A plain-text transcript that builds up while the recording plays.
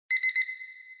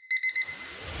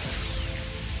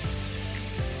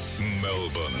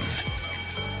Melbourne.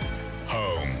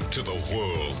 Home to the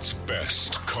world's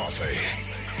best coffee.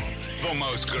 The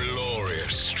most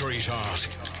glorious street art.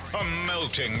 A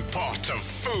melting pot of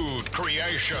food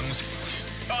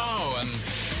creations. Oh,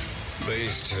 and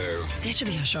these two. That should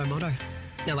be our show motto.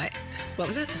 No, wait. What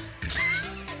was it?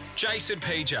 Jason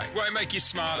PJ. Won't make you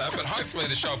smarter, but hopefully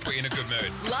the show will put you in a good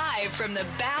mood. Live from the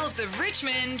bowels of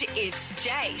Richmond, it's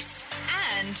Jace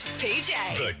and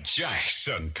PJ. The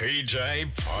Jace and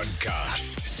PJ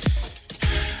podcast.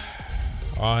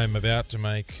 I'm about to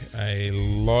make a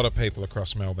lot of people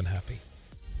across Melbourne happy.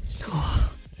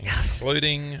 Oh, yes.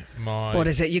 Including my... What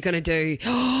is it you're going to do?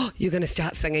 You're going to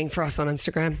start singing for us on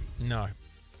Instagram? No.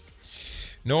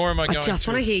 Nor am I going to... I just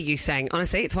want to hear you sing.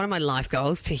 Honestly, it's one of my life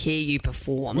goals to hear you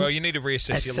perform. Well, you need to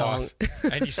reassess your song. life.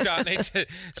 And you need to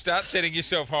start setting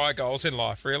yourself higher goals in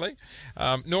life, really.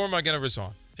 Nor am I going to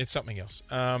resign. It's something else.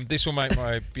 This will make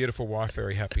my beautiful wife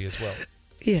very happy as well.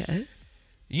 Yeah.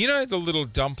 You know the little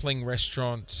dumpling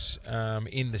restaurant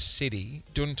in the city,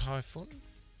 Dun Tai Fun?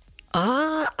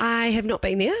 I have not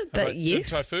been there, but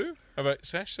yes. Dun Tai Fu? How about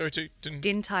Sash? Sorry,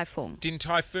 Din Tai Fung. Din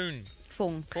Tai Fun.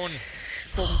 Fung.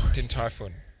 Fun. Din Tai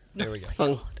Fun. There we go.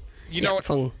 Fung. You know what?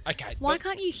 Fung. Okay. Why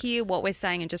can't you hear what we're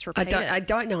saying and just repeat it? I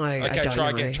don't know. Okay, I don't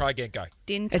try know. again. Try again. Go.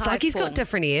 Din Tai It's like he's got Fung.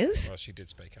 different ears. Well, she did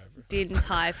speak over it. Din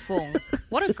Tai Fung.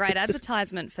 What a great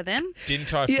advertisement for them. Din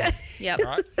Tai Fun. Yeah. Yep.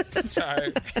 Right? So,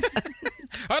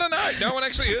 I don't know. No one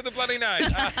actually heard the bloody name.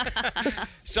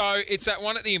 So, it's that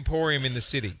one at the Emporium in the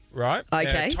city, right?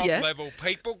 Okay, Top yeah. level.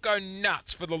 People go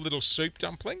nuts for the little soup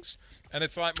dumplings, and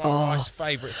it's like my wife's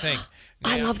favourite thing.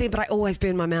 I Now- love them, but I always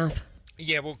burn my mouth.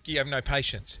 Yeah, well, you have no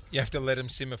patience. You have to let them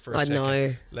simmer for a I second.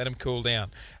 know. Let them cool down.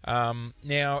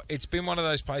 Now, it's been one of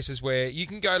those places where you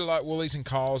can go to like Woolies and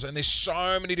Coles, and there's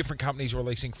so many different companies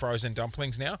releasing frozen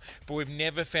dumplings now, but we've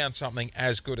never found something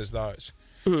as good as those.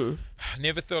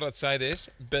 Never thought I'd say this,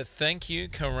 but thank you,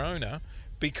 Corona,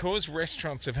 because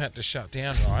restaurants have had to shut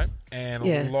down, right? And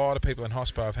Yeah. a lot of people in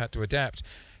hospital have had to adapt.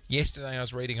 Yesterday, I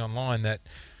was reading online that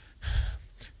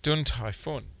Dun Tai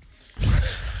Fun.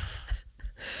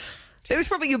 That was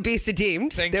probably your best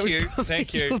attempt. Thank That was you. probably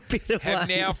Thank your you. better Have one.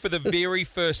 now, for the very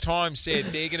first time, said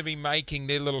they're going to be making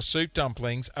their little soup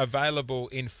dumplings available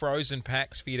in frozen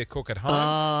packs for you to cook at home.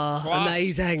 Oh,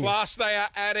 amazing. Plus, they are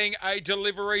adding a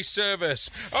delivery service.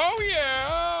 Oh,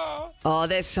 yeah. Oh,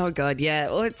 that's so good. Yeah.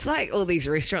 Well, it's like all these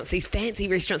restaurants, these fancy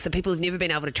restaurants that people have never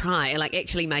been able to try, and like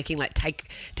actually making like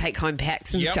take home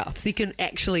packs and Yep. stuff, so you can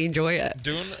actually enjoy it.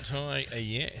 Dun Tai,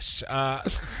 yes.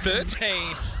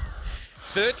 13.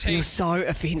 You're so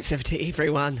offensive to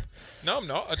everyone. No, I'm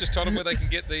not. I just told them where they can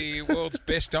get the world's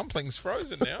best dumplings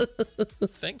frozen now.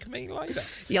 Thank me later.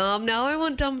 Yum, no, I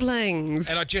want dumplings.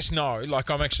 And I just know, like,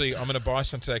 I'm going to buy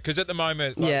some today. Because at the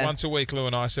moment, like, Yeah. once a week, Lou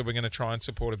and I said we're going to try and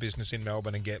support a business in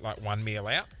Melbourne and get, like, one meal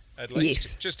out, at least.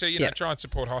 Yes. Just to, Yep. try and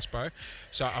support hospo.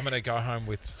 So I'm going to go home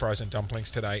with frozen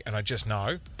dumplings today. And I just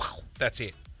know, that's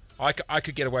it. I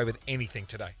could get away with anything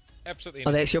today. Absolutely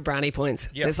Oh, anything. that's your brownie points.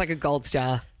 Yep. That's like a gold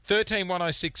star.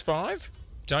 131065.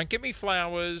 Don't get me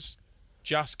flowers.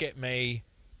 Just get me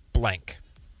blank.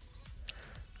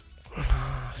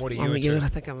 What are you into? I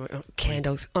think I'm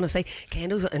candles. Honestly,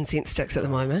 candles or incense sticks at the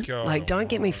moment. God Like, don't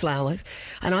get me flowers.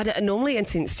 And normally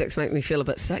incense sticks make me feel a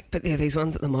bit sick, but there are these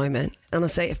ones at the moment.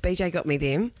 Honestly, if BJ got me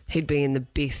them, he'd be in the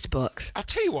best books. I'll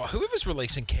tell you what, whoever's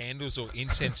releasing candles or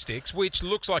incense sticks, which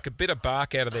looks like a bit of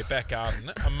bark out of their back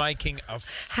garden, are making a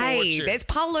Hey, fortune. that's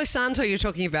Palo Santo you're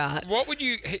talking about. What would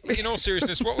you, in all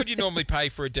seriousness, what would you normally pay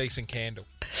for a decent candle?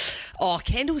 Oh,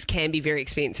 candles can be very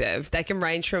expensive. They can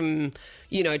range from,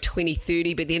 20,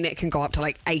 30, but then that can go up to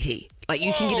like 80. Like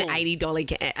you can get an Whoa.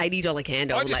 $80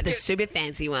 candle, I like just the get- super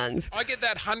fancy ones. I get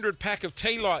that 100-pack of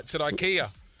tea lights at IKEA.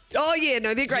 Oh, yeah,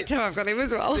 no, they're great too. I've got them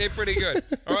as well. They're pretty good.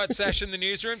 All right, Sash in the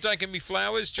newsroom, don't get me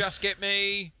flowers, just get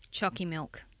me, Chalky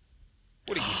milk.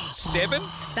 what are you, 7?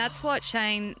 That's what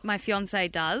Shane, my fiance,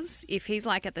 does if he's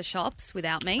like at the shops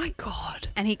without me God.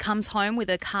 and he comes home with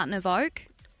a carton of Oak.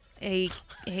 He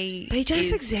BJ's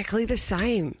is, exactly the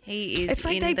same. He is. It's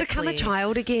like in they the become a clear.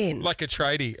 child again. Like a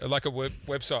tradie, like a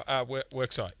website,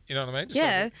 work site. You know what I mean? Just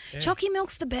Yeah. like Chalky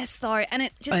milk's the best though, and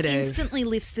it just It is. instantly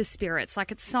lifts the spirits.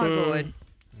 Like it's so good,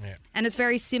 Yeah. and it's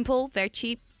very simple, very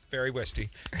cheap. Very Westy.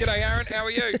 G'day, Aaron. How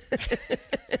are you?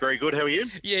 Very good. How are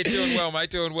you? Yeah, doing well, mate.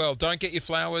 Doing well. Don't get your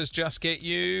flowers, just get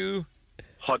you.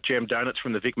 Hot jam donuts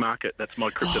from the Vic Market. That's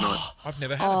my kryptonite. I've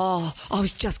never had them. Oh, I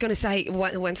was just going to say,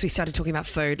 once we started talking about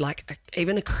food, like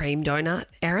even a cream donut.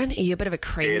 Aaron, are you a bit of a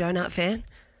cream donut fan?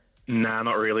 Nah,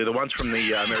 not really. The ones from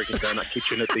the American Donut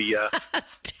Kitchen at the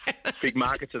Vic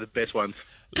Markets are the best ones.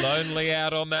 Lonely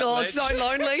out on that Oh, ledge. so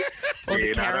lonely. Or the Yeah, no, I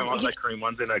don't caramel. like that cream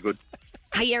ones. They're no good.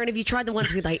 Hey, Aaron, have you tried the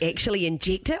ones where they actually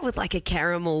inject it with like a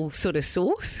caramel sort of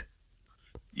sauce?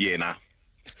 Yeah, nah.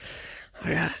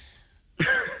 Yeah.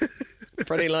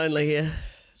 Pretty lonely here.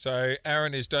 So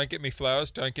Aaron is don't get me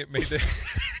flowers, don't get me the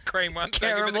cream ones, don't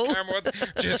get me Caramel. the caramel ones,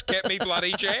 just get me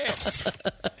bloody jam.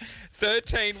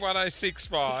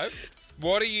 131065.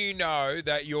 What do you know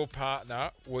that your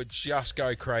partner would just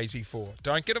go crazy for?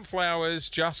 Don't get them flowers,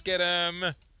 just get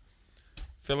them.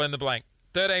 Fill in the blank.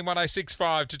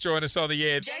 131065 to join us on the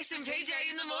air. Jason PJ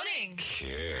in the morning.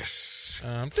 Kiss.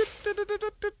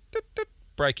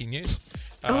 Breaking news.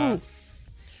 Oh,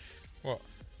 What?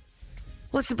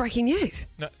 what's the breaking news?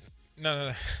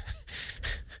 No.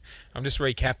 I'm just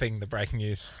recapping the breaking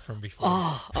news from before.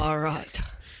 Oh, all right.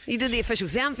 You did the official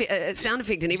sound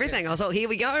effect and everything. I was like, here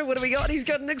we go. What do we got? He's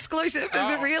got an exclusive. Is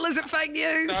it real? Is it fake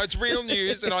news? No, it's real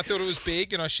news, and I thought it was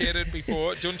big, and I shared it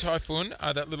before. Dun Tai Fun,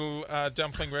 that little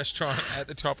dumpling restaurant at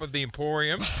the top of the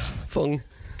Emporium, Fung.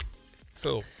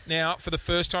 full. Now, for the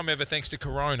first time ever, thanks to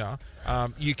Corona,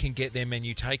 you can get their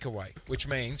menu takeaway, which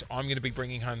means I'm going to be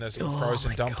bringing home those little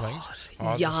frozen my dumplings.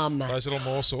 God. Yum. Those little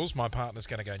morsels, my partner's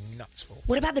going to go nuts for.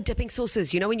 What about the dipping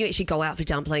sauces? You know when you actually go out for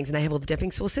dumplings and they have all the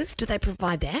dipping sauces? Do they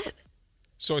provide that?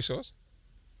 Soy sauce?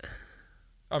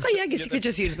 Oh, yeah, I guess you could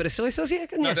just use a bit of soy sauce, yeah,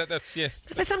 couldn't No, you? that's, yeah.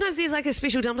 But sometimes there's like a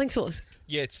special dumpling sauce.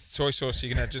 Yeah, it's soy sauce, so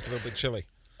you can add just a little bit of chili.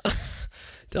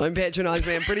 Don't patronise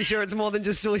me. I'm pretty sure it's more than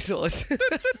just soy sauce.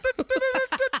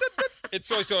 It's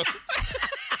soy sauce.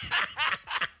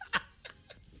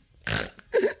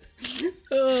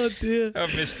 Oh, dear. I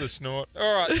missed the snort.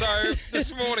 All right, so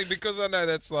this morning, because I know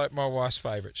that's like my wife's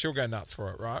favourite, she'll go nuts for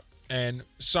it, right? And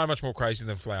so much more crazy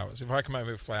than flowers. If I come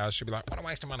over with flowers, she'll be like, what a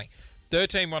waste of money.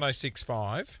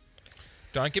 131065.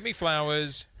 Don't get me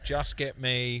flowers, just get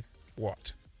me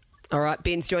what? All right,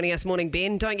 Ben's joining us. Morning,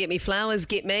 Ben. Don't get me flowers,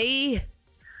 get me...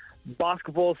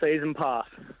 Basketball season pass.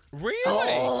 Really?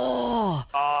 Oh,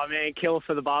 Oh, man, kill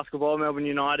for the basketball, Melbourne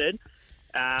United.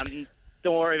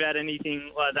 Don't worry about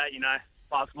anything like that, you know.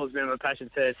 Basketball's been my passion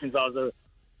since I was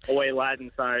a wee lad,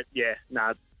 and so, yeah,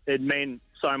 it'd mean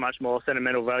so much more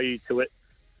sentimental value to it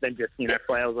than just, you know,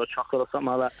 flowers or chocolate or something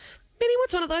like that. Benny,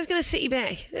 what's one of those going to set you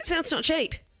back? That sounds not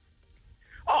cheap.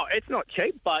 Oh, it's not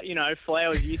cheap, but, you know,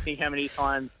 flowers, you think how many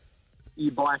times you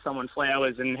buy someone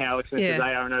flowers and how expensive Yeah.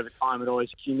 they are, and over time it always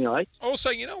accumulates. Also,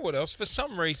 you know what else? For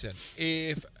some reason,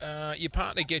 if your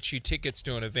partner gets you tickets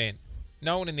to an event,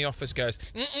 no one in the office goes,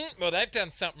 well, they've done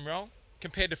something wrong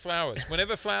compared to flowers.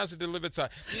 Whenever flowers are delivered, it's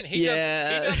like, he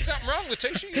done something wrong,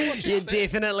 Letitia. You're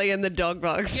definitely in the dog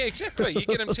box. Yeah, exactly. You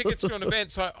get them tickets to an event,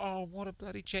 it's like, oh, what a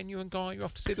bloody genuine guy. You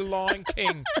have to see The Lion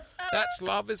King. That's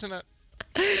love, isn't it?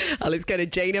 Oh, let's go to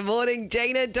Gina. Morning,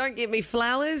 Gina. Don't get me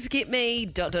flowers, get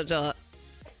me ...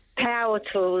 Power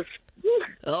tools.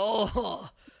 Oh.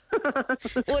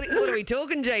 What are we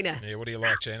talking, Gina? Yeah, what do you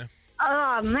like, Gina?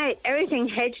 Oh, mate, everything.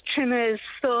 Hedge trimmers,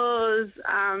 saws,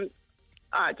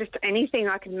 just anything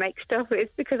I can make stuff with,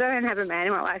 because I don't have a man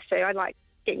in my life, so I like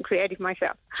getting creative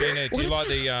myself. Gina, do you like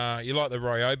the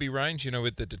Ryobi range, you know,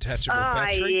 with the detachable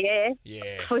battery? Yeah.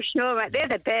 Yeah. For sure, mate. They're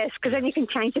the best, because then you can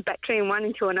change the battery in one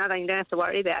into another and you don't have to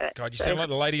worry about it. God, you sound like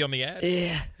the lady on the ad.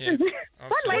 Yeah. Yeah.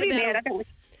 What lady man? I don't...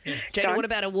 Gina, what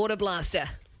about a water blaster?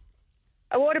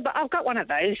 I've got one of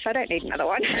those, so I don't need another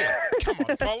one. Come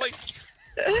on, Polly.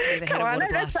 Never had Come a on, water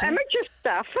that's blaster. amateur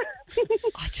stuff.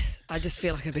 I just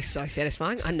feel like it'd be so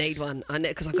satisfying. I need one.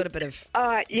 Because I've got a bit of...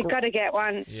 You've got to get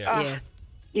one. Yeah. Oh, Yeah.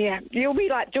 yeah. You'll be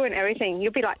like doing everything.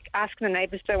 You'll be like asking the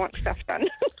neighbours to want stuff done.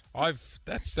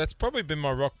 That's probably been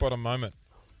my rock bottom moment.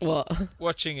 What?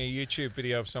 Watching a YouTube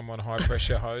video of someone high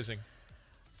pressure hosing.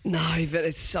 No, but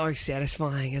it's so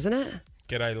satisfying, isn't it?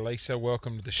 G'day, Lisa.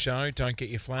 Welcome to the show. Don't get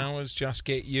your flowers, just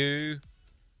get you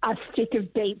A stick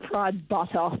of deep fried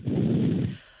butter.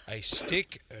 a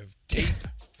stick of deep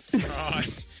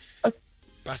fried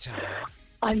butter.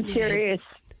 I'm serious.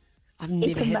 I've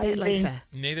never had that, amazing. Lisa.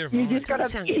 Neither have You I. just gotta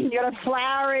sound- you gotta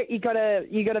flour it. You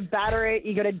gotta batter it.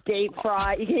 You gotta deep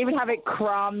fry it. You can even have it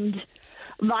crumbed.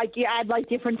 Like you add like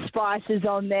different spices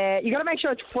on there. You gotta make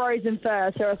sure it's frozen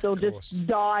first, or else it'll course. just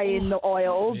die in the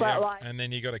oil. Yeah, But like and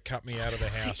then you got to cut me out of the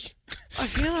house. I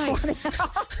feel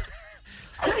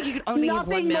like you could only have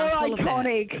one nothing more mouthful of that.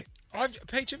 iconic.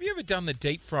 Peach, have you ever done the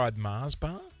deep fried Mars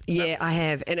bar? Yeah, I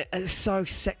have, and it's so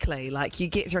sickly. Like you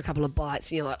get through a couple of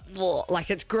bites, and you're like, "Whoa!" Like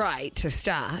it's great to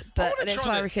start, but wanna that's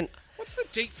try why I that. reckon. What's the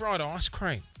deep fried ice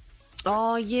cream?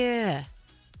 Oh yeah,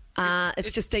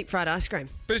 it's just deep fried ice cream.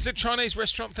 But is it a Chinese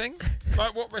restaurant thing?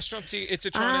 Like what restaurants? It's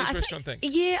a Chinese restaurant thing.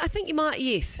 Yeah, I think you might.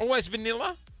 Yes. Always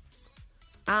vanilla?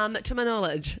 To my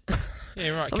knowledge, Yeah,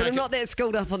 right. I mean, Can't I'm get- not that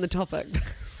schooled up on the topic.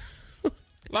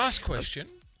 Last question.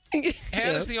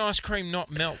 How does the ice cream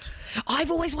not melt?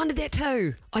 I've always wondered that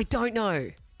too. I don't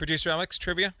know. Producer Alex,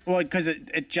 trivia? Well, because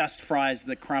it just fries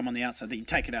the crumb on the outside. That you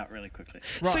take it out really quickly.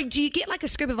 So do you get like a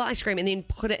scoop of ice cream and then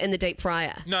put it in the deep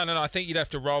fryer? No. I think you'd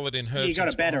have to roll it in herbs. You got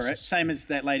and to batter it, spices. same as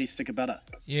that lady's stick of butter.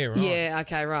 Yeah, right. Yeah,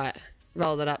 okay, right.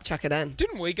 Roll it up, chuck it in.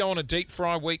 Didn't we go on a deep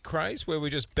fry week craze where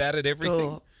we just battered everything?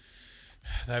 Oh.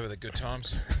 They were the good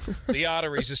times. The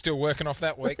arteries are still working off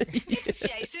that week. It's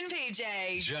Jason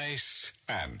PJ Jace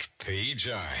and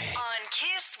PJ. on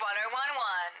Kiss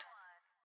 1011.